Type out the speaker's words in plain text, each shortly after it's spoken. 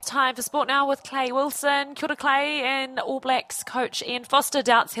Time for Sport Now with Clay Wilson. Kia ora, Clay. And All Blacks coach Ian Foster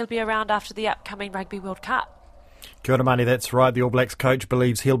doubts he'll be around after the upcoming Rugby World Cup. Kia ora, Mani, that's right. The All Blacks coach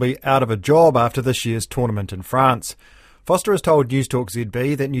believes he'll be out of a job after this year's tournament in France. Foster has told Newstalk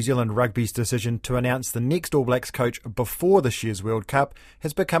ZB that New Zealand Rugby's decision to announce the next All Blacks coach before this year's World Cup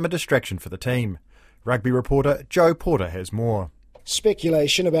has become a distraction for the team. Rugby reporter Joe Porter has more.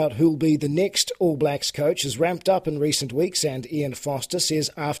 Speculation about who'll be the next All Blacks coach has ramped up in recent weeks, and Ian Foster says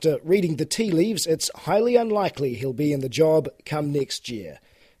after reading the tea leaves it's highly unlikely he'll be in the job come next year.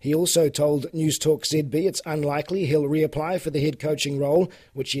 He also told Newstalk ZB it's unlikely he'll reapply for the head coaching role,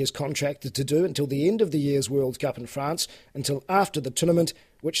 which he is contracted to do until the end of the year's World Cup in France, until after the tournament,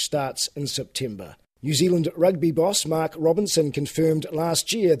 which starts in September. New Zealand rugby boss Mark Robinson confirmed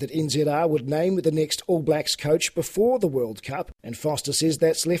last year that NZR would name the next All Blacks coach before the World Cup, and Foster says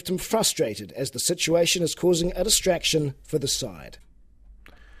that's left him frustrated as the situation is causing a distraction for the side.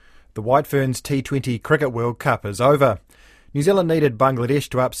 The White Ferns T20 Cricket World Cup is over. New Zealand needed Bangladesh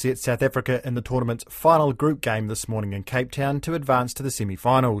to upset South Africa in the tournament's final group game this morning in Cape Town to advance to the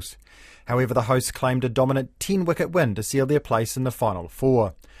semi-finals. However, the hosts claimed a dominant 10-wicket win to seal their place in the final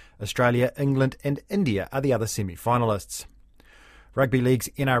four. Australia, England and India are the other semi-finalists. Rugby League's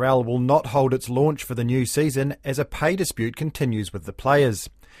NRL will not hold its launch for the new season as a pay dispute continues with the players.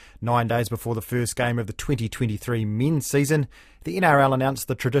 9 days before the first game of the 2023 men's season, the NRL announced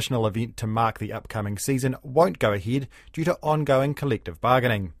the traditional event to mark the upcoming season won't go ahead due to ongoing collective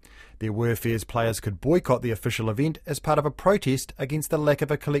bargaining. There were fears players could boycott the official event as part of a protest against the lack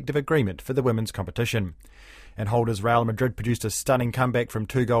of a collective agreement for the women's competition. And holders Real Madrid produced a stunning comeback from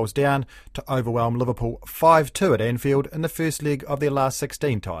 2 goals down to overwhelm Liverpool 5-2 at Anfield in the first leg of their last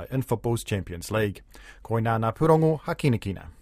 16 tie in football's Champions League. Koina ngā pūrongo hakinakina.